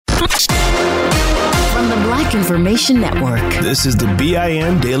Black Information Network. This is the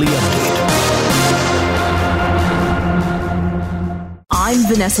BIN Daily Update. I'm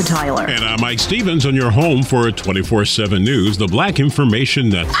Vanessa Tyler. And I'm Mike Stevens on your home for 24/7 News, the Black Information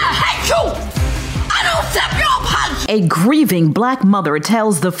Network. I hate you! I don't accept your punch! A grieving black mother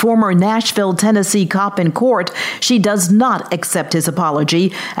tells the former Nashville, Tennessee cop in court she does not accept his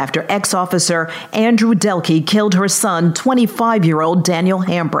apology after ex-officer Andrew Delkey killed her son, 25-year-old Daniel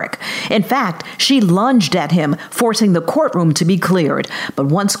Hambrick. In fact, she lunged at him, forcing the courtroom to be cleared. But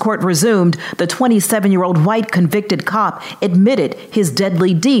once court resumed, the 27-year-old white convicted cop admitted his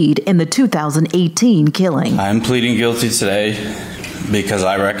deadly deed in the 2018 killing. I am pleading guilty today because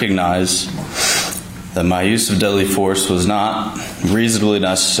I recognize that my use of deadly force was not reasonably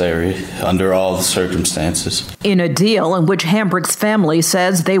necessary under all the circumstances. In a deal in which Hambrick's family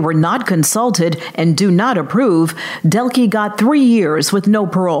says they were not consulted and do not approve, Delkey got 3 years with no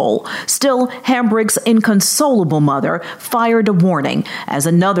parole. Still, Hambrick's inconsolable mother fired a warning as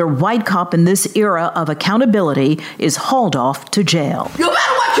another white cop in this era of accountability is hauled off to jail. You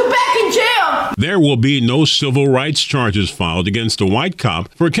better watch your back in jail! There will be no civil rights charges filed against a white cop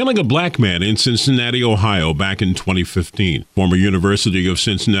for killing a black man in Cincinnati, Ohio back in 2015. Former University of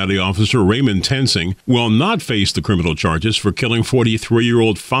Cincinnati officer Raymond Tensing will not face the criminal charges for killing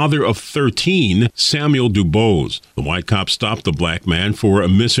 43-year-old father of 13, Samuel DuBose. The white cop stopped the black man for a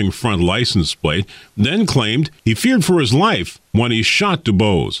missing front license plate, then claimed he feared for his life when he shot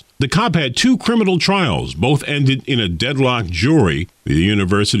DuBose. The cop had 2 criminal trials. Both ended in a deadlocked jury. The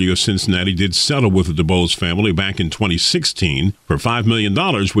University of Cincinnati did settle with the DuBose family back in 2016 for $5 million,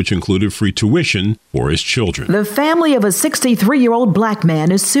 which included free tuition for his children. The family of a 63-year-old black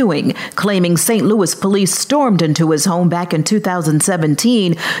man is suing, claiming St. Louis police stormed into his home back in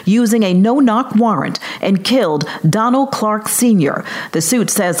 2017 using a no-knock warrant and killed Donald Clark Sr. The suit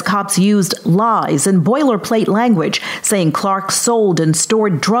says cops used lies and boilerplate language, saying Clark sold and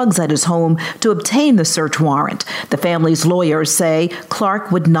stored drugs at his home to obtain the search warrant. The family's lawyers say Clark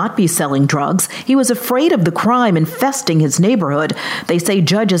would not be selling drugs. He was afraid of the crime infesting his neighborhood. They say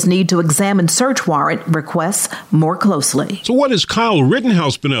judges need to examine search warrant requests more closely. So what has Kyle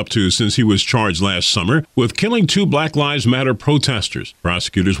Rittenhouse been up to since he was charged last summer with killing 2 Black Lives Matter protesters?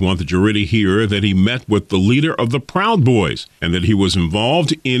 Prosecutors want the jury to hear that he met with the leader of the Proud Boys and that he was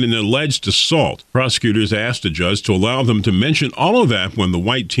involved in an alleged assault. Prosecutors asked the judge to allow them to mention all of that when the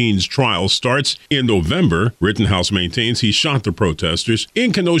white teen's trial starts in November. Rittenhouse maintains he shot the protesters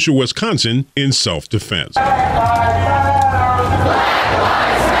in Kenosha, Wisconsin in self-defense.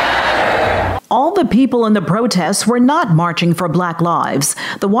 All the people in the protests were not marching for Black lives.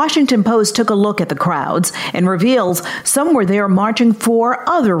 The Washington Post took a look at the crowds and reveals some were there marching for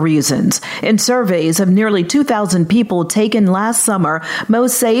other reasons. In surveys of nearly 2,000 people taken last summer,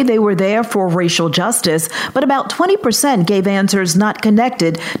 most say they were there for racial justice, but about 20% gave answers not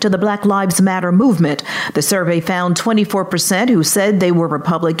connected to the Black Lives Matter movement. The survey found 24% who said they were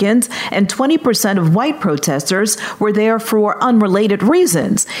Republicans, and 20% of white protesters were there for unrelated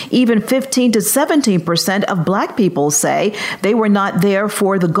reasons. Even 15 to 17% of black people say they were not there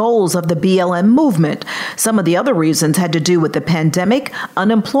for the goals of the BLM movement. Some of the other reasons had to do with the pandemic,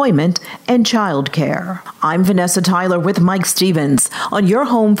 unemployment, and childcare. I'm Vanessa Tyler with Mike Stevens on your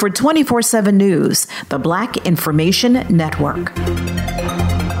home for 24/7 News, the Black Information Network.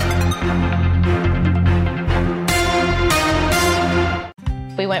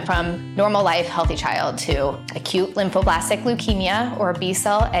 We went from normal life, healthy child to acute lymphoblastic leukemia, or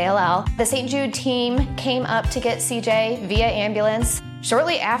B-cell ALL. The St. Jude team came up to get CJ via ambulance.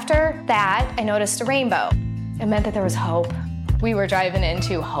 Shortly after that, I noticed a rainbow. It meant that there was hope. We were driving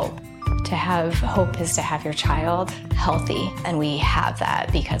into hope. To have hope is to have your child healthy, and we have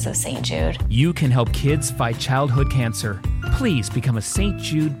that because of St. Jude. You can help kids fight childhood cancer. Please become a St.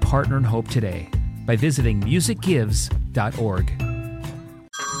 Jude Partner in Hope today by visiting musicgives.org.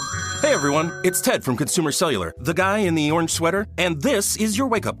 Hey everyone, it's Ted from Consumer Cellular, the guy in the orange sweater, and this is your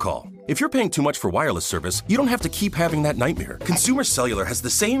wake-up call. If you're paying too much for wireless service, you don't have to keep having that nightmare. Consumer Cellular has the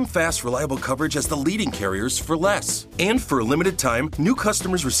same fast, reliable coverage as the leading carriers for less. And for a limited time, new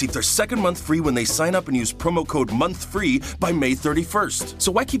customers receive their second month free when they sign up and use promo code MONTHFREE by May 31st.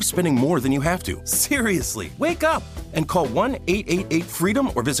 So why keep spending more than you have to? Seriously, wake up and call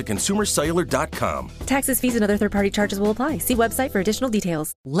 1-888-FREEDOM or visit consumercellular.com. Taxes, fees, and other third-party charges will apply. See website for additional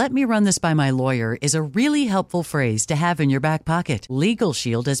details. Let me run this by my lawyer is a really helpful phrase to have in your back pocket. Legal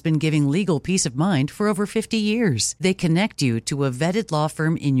Shield has been giving providing legal peace of mind for over 50 years. They connect you to a vetted law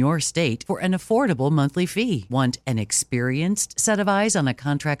firm in your state for an affordable monthly fee. Want an experienced set of eyes on a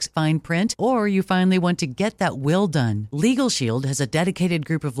contract's fine print, or you finally want to get that will done? Legal Shield has a dedicated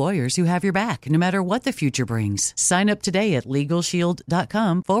group of lawyers who have your back no matter what the future brings. Sign up today at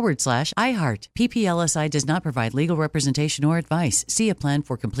LegalShield.com/iHeart. PPLSI does not provide legal representation or advice. See a plan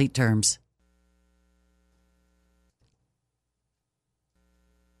for complete terms.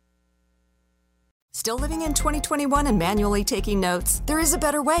 Still living in 2021 and manually taking notes? There is a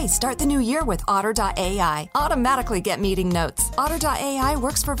better way. Start the new year with Otter.ai. Automatically get meeting notes. Otter.ai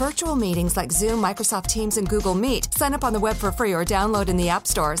works for virtual meetings like Zoom, Microsoft Teams, and Google Meet. Sign up on the web for free or download in the app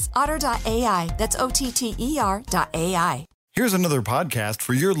stores. Otter.ai. That's OTTER.ai. Here's another podcast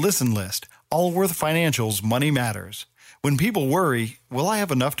for your listen list. Allworth Financial's Money Matters. When people worry, will I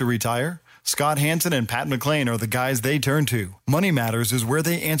have enough to retire? Scott Hansen and Pat McLean are the guys they turn to. Money Matters is where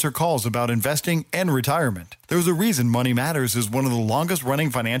they answer calls about investing and retirement. There's a reason Money Matters is one of the longest-running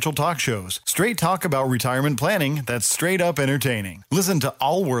financial talk shows. Straight talk about retirement planning that's straight-up entertaining. Listen to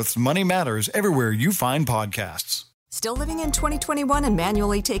Allworth's Money Matters everywhere you find podcasts. Still living in 2021 and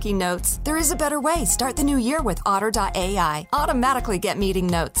manually taking notes? There is a better way. Start the new year with Otter.ai. Automatically get meeting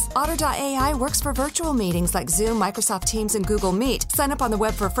notes. Otter.ai works for virtual meetings like Zoom, Microsoft Teams, and Google Meet. Sign up on the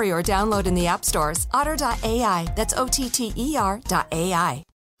web for free or download in the app stores. Otter.ai. That's OTTER.ai.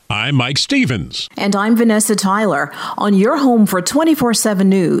 I'm Mike Stevens. And I'm Vanessa Tyler on your home for 24/7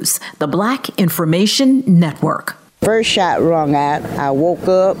 News, the Black Information Network. First shot rung out. I woke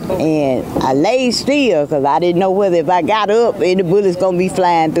up and I lay still because I didn't know whether if I got up, any bullets going to be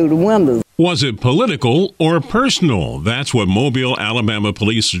flying through the windows. Was it political or personal? That's what Mobile, Alabama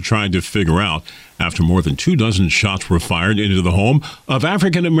police are trying to figure out after more than 24 shots were fired into the home of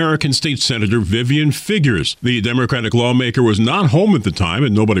African-American State Senator Vivian Figures. The Democratic lawmaker was not home at the time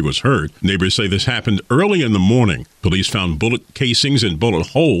and nobody was hurt. Neighbors say this happened early in the morning. Police found bullet casings and bullet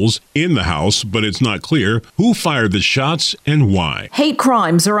holes in the house, but it's not clear who fired the shots and why. Hate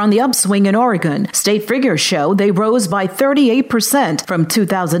crimes are on the upswing in Oregon. State figures show they rose by 38% from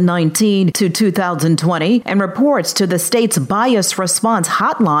 2019 to 2020, and reports to the state's bias response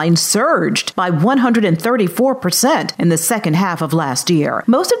hotline surged by 134% in the second half of last year.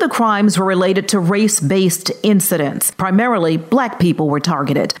 Most of the crimes were related to race-based incidents. Primarily, Black people were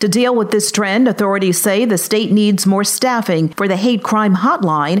targeted. To deal with this trend, authorities say the state needs more staffing for the hate crime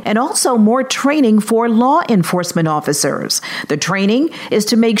hotline and also more training for law enforcement officers. The training is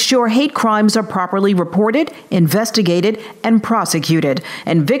to make sure hate crimes are properly reported, investigated, and prosecuted,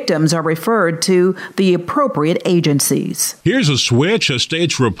 and victims are referred to the appropriate agencies. Here's a switch. A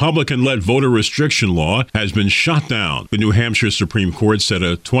state's Republican-led voter restriction law has been shot down. The New Hampshire Supreme Court said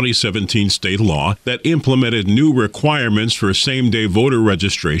a 2017 state law that implemented new requirements for same-day voter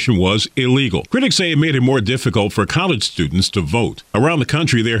registration was illegal. Critics say it made it more difficult for college students to vote. Around the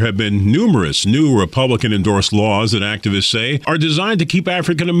country, there have been numerous new Republican-endorsed laws that activists say are designed to keep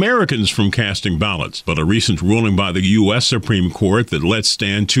African Americans from casting ballots. But a recent ruling by the U.S. Supreme Court that lets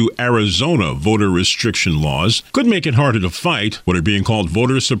stand to Arizona voter restriction laws could make it harder to fight what are being called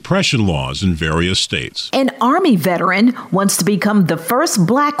voter suppression laws in various states. An Army veteran wants to become the first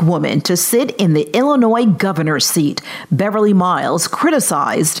Black woman to sit in the Illinois governor's seat. Beverly Miles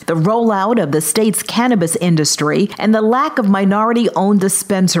criticized the rollout of the state's cannabis industry and the lack of minority-owned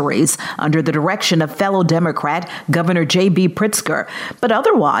dispensaries under the direction of fellow Democrat Governor J.B. Pritzker. But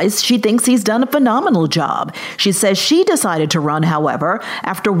otherwise, she thinks he's done a phenomenal job. She says she decided to run, however,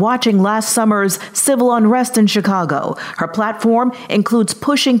 after watching last summer's civil unrest in Chicago. Her platform includes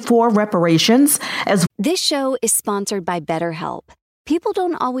pushing for reparations as This show is sponsored by BetterHelp. People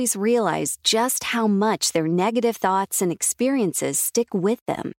don't always realize just how much their negative thoughts and experiences stick with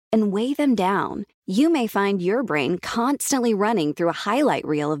them and weigh them down. You may find your brain constantly running through a highlight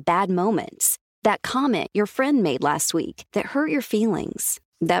reel of bad moments. That comment your friend made last week that hurt your feelings.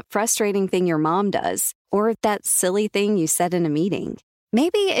 That frustrating thing your mom does. Or that silly thing you said in a meeting.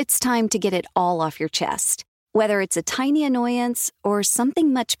 Maybe it's time to get it all off your chest. Whether it's a tiny annoyance or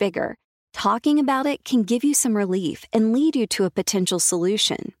something much bigger, talking about it can give you some relief and lead you to a potential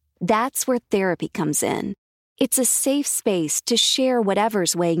solution. That's where therapy comes in. It's a safe space to share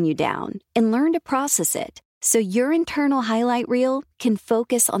whatever's weighing you down and learn to process it so your internal highlight reel can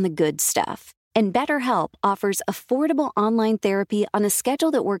focus on the good stuff. And BetterHelp offers affordable online therapy on a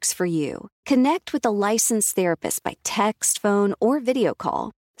schedule that works for you. Connect with a licensed therapist by text, phone, or video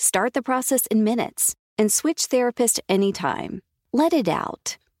call. Start the process in minutes and switch therapist anytime. Let it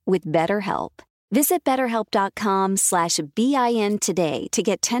out with BetterHelp. Visit BetterHelp.com/BIN today to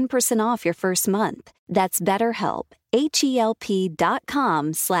get 10% off your first month. That's BetterHelp,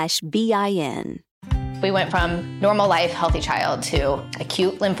 HELP.com/BIN. We went from normal life, healthy child to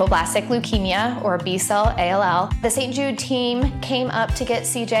acute lymphoblastic leukemia or B-cell ALL. The St. Jude team came up to get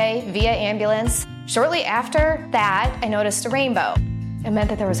CJ via ambulance. Shortly after that, I noticed a rainbow. It meant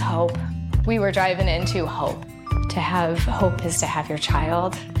that there was hope. We were driving into hope. To have hope is to have your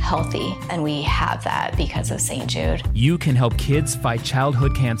child healthy, and we have that because of St. Jude. You can help kids fight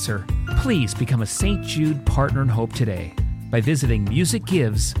childhood cancer. Please become a St. Jude Partner in Hope today by visiting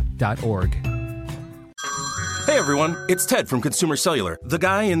musicgives.org. Hey everyone, it's Ted from Consumer Cellular, the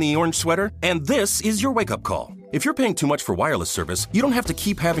guy in the orange sweater, and this is your wake-up call. If you're paying too much for wireless service, you don't have to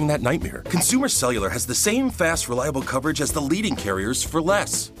keep having that nightmare. Consumer Cellular has the same fast, reliable coverage as the leading carriers for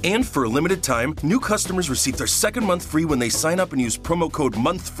less. And for a limited time, new customers receive their second month free when they sign up and use promo code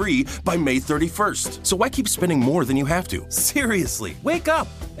MONTHFREE by May 31st. So why keep spending more than you have to? Seriously, wake up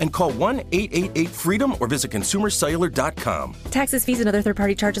and call 1-888-FREEDOM or visit consumercellular.com. Taxes, fees, and other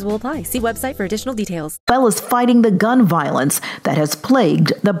third-party charges will apply. See website for additional details. As well as fighting the gun violence that has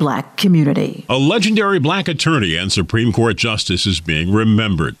plagued the Black community. A legendary Black attorney and Supreme Court justice is being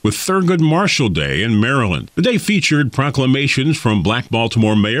remembered with Thurgood Marshall Day in Maryland. The day featured proclamations from Black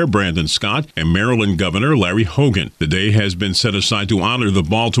Baltimore Mayor Brandon Scott and Maryland Governor Larry Hogan. The day has been set aside to honor the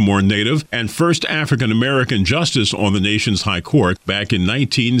Baltimore native and first African-American justice on the nation's high court back in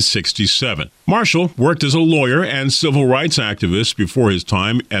 1967. Marshall worked as a lawyer and civil rights activist before his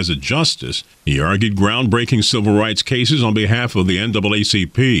time as a justice. He argued groundbreaking civil rights cases on behalf of the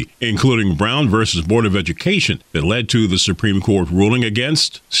NAACP, including Brown versus Board of Education, that led to the Supreme Court ruling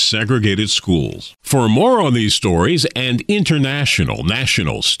against segregated schools. For more on these stories and international,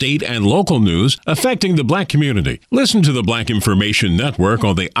 national, state, and local news affecting the Black community, listen to the Black Information Network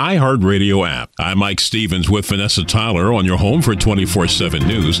on the iHeartRadio app. I'm Mike Stevens with Vanessa Tyler on your home for 24/7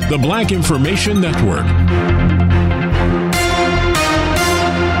 News, the Black Information Network.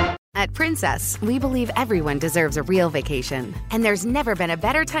 At Princess, we believe everyone deserves a real vacation. And there's never been a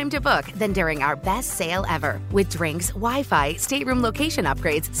better time to book than during our best sale ever. With drinks, Wi-Fi, stateroom location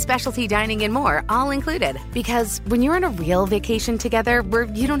upgrades, specialty dining, and more, all included. Because when you're on a real vacation together where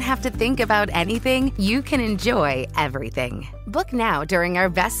you don't have to think about anything, you can enjoy everything. Book now during our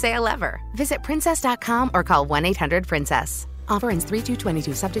best sale ever. Visit princess.com or call 1-800-PRINCESS. Offer ends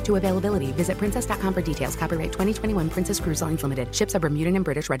 3/2/22, subject to availability. Visit princess.com for details. Copyright 2021 Princess Cruise Lines Limited. Ships are Bermudan and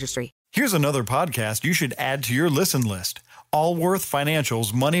British Registry. Here's another podcast you should add to your listen list. Allworth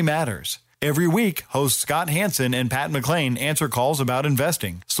Financial's Money Matters. Every week, hosts Scott Hansen and Pat McClain answer calls about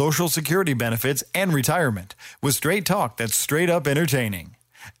investing, Social Security benefits, and retirement with straight talk that's straight up entertaining.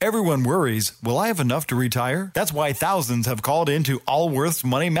 Everyone worries, will I have enough to retire? That's why thousands have called into Allworth's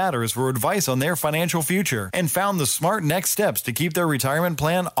Money Matters for advice on their financial future and found the smart next steps to keep their retirement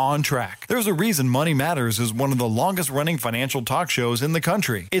plan on track. There's a reason Money Matters is one of the longest running financial talk shows in the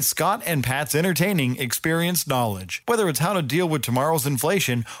country. It's Scott and Pat's entertaining, experienced knowledge. Whether it's how to deal with tomorrow's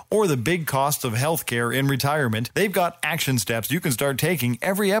inflation or the big costs of healthcare in retirement, they've got action steps you can start taking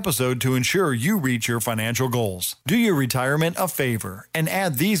every episode to ensure you reach your financial goals. Do your retirement a favor and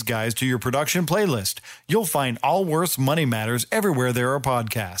add these guys to your production playlist. You'll find Allworth's Money Matters everywhere there are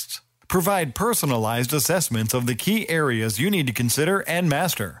podcasts. Provide personalized assessments of the key areas you need to consider and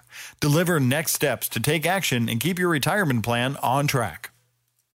master. Deliver next steps to take action and keep your retirement plan on track.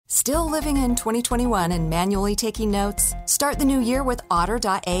 Still living in 2021 and manually taking notes? Start the new year with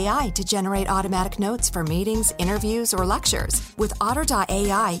Otter.ai to generate automatic notes for meetings, interviews, or lectures. With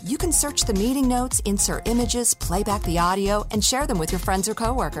Otter.ai, you can search the meeting notes, insert images, play back the audio, and share them with your friends or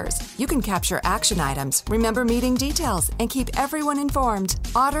coworkers. You can capture action items, remember meeting details, and keep everyone informed.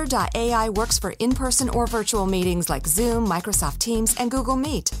 Otter.ai works for in-person or virtual meetings like Zoom, Microsoft Teams, and Google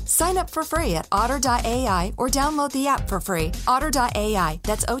Meet. Sign up for free at Otter.ai or download the app for free. Otter.ai,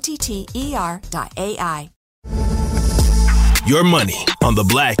 that's OTTER.ai. Your money on the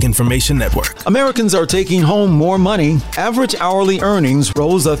Black Information Network. Americans are taking home more money. Average hourly earnings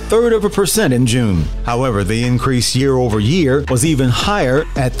rose 1/3% in June. However, the increase year over year was even higher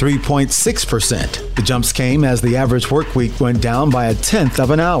at 3.6%. The jumps came as the average work week went down by 1/10 of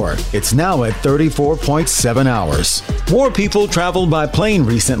an hour. It's now at 34.7 hours. More people traveled by plane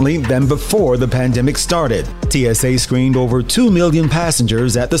recently than before the pandemic started. TSA screened over 2 million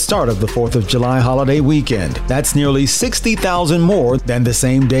passengers at the start of the 4th of July holiday weekend. That's nearly 60,000 more than the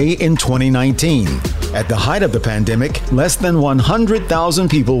same day in 2019. At the height of the pandemic, less than 100,000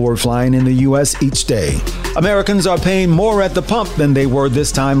 people were flying in the U.S. each day. Americans are paying more at the pump than they were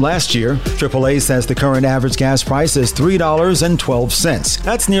this time last year. AAA says the current average gas price is $3.12.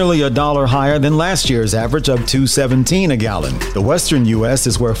 That's nearly $1 higher than last year's average of $2.17 a gallon. The western U.S.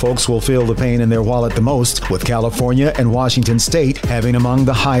 is where folks will feel the pain in their wallet the most, with California and Washington State having among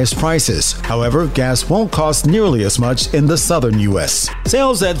the highest prices. However, gas won't cost nearly as much in the southern U.S.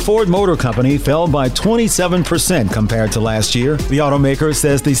 Sales at Ford Motor Company fell by 27% compared to last year. The automaker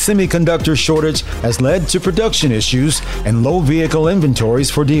says the semiconductor shortage has led to production issues and low vehicle inventories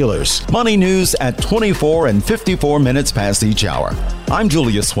for dealers. Money news at 24 and 54 minutes past each hour. I'm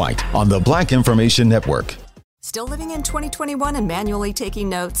Julius White on the Black Information Network. Still living in 2021 and manually taking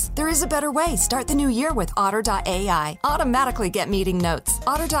notes? There is a better way. Start the new year with Otter.ai. Automatically get meeting notes.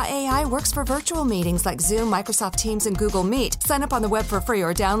 Otter.ai works for virtual meetings like Zoom, Microsoft Teams, and Google Meet. Sign up on the web for free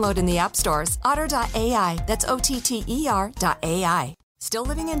or download in the app stores. Otter.ai. That's OTTER.ai. Still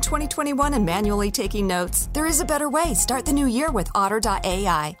living in 2021 and manually taking notes? There is a better way. Start the new year with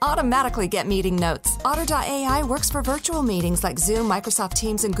Otter.ai. Automatically get meeting notes. Otter.ai works for virtual meetings like Zoom, Microsoft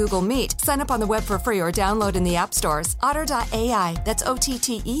Teams, and Google Meet. Sign up on the web for free or download in the app stores. Otter.ai. That's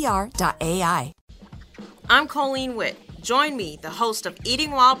OTTER.ai. I'm Colleen Witt. Join me, the host of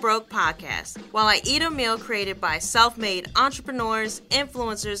Eating While Broke podcast, while I eat a meal created by self-made entrepreneurs,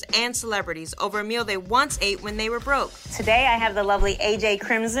 influencers, and celebrities over a meal they once ate when they were broke. Today I have the lovely AJ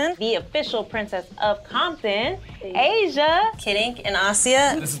Crimson, the official princess of Compton, Asia, Kidink, and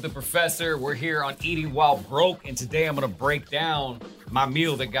Asia. This is the professor. We're here on Eating While Broke, and today I'm going to break down my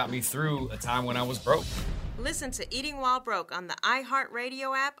meal that got me through a time when I was broke. Listen to Eating While Broke on the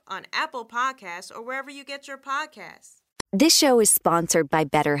iHeartRadio app, on Apple Podcasts, or wherever you get your podcasts. This show is sponsored by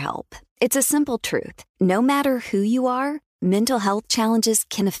BetterHelp. It's a simple truth. No matter who you are, mental health challenges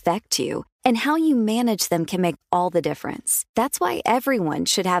can affect you, and how you manage them can make all the difference. That's why everyone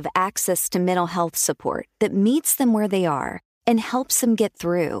should have access to mental health support that meets them where they are and helps them get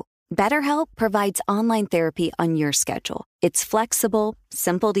through. BetterHelp provides online therapy on your schedule. It's flexible,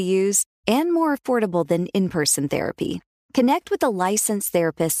 simple to use, and more affordable than in-person therapy. Connect with a licensed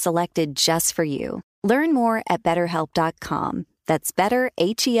therapist selected just for you. Learn more at BetterHelp.com. That's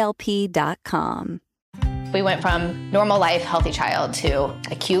BetterHelp.com. We went from normal life, healthy child to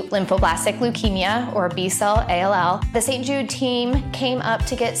acute lymphoblastic leukemia, or B-cell ALL. The St. Jude team came up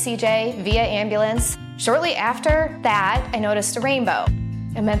to get CJ via ambulance. Shortly after that, I noticed a rainbow.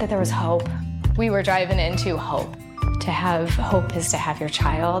 It meant that there was hope. We were driving into hope. To have hope is to have your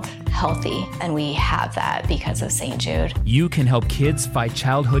child healthy, and we have that because of St. Jude. You can help kids fight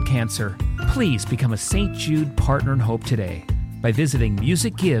childhood cancer. Please become a St. Jude Partner in Hope today by visiting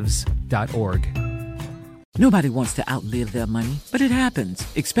musicgives.org. Nobody wants to outlive their money, but it happens,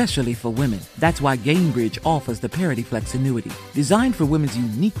 especially for women. That's why Gainbridge offers the Parity Flex annuity, designed for women's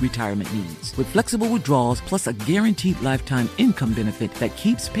unique retirement needs, with flexible withdrawals plus a guaranteed lifetime income benefit that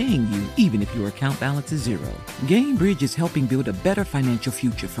keeps paying you even if your account balance is zero. Gainbridge is helping build a better financial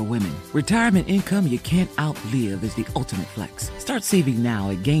future for women. Retirement income you can't outlive is the ultimate flex. Start saving now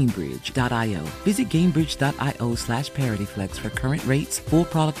at Gainbridge.io. Visit Gainbridge.io/ParityFlex for current rates, full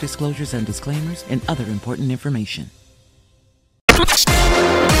product disclosures and disclaimers, and other important information.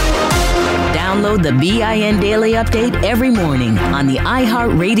 Download the BIN Daily Update every morning on the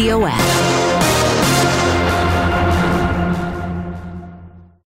iHeartRadio app.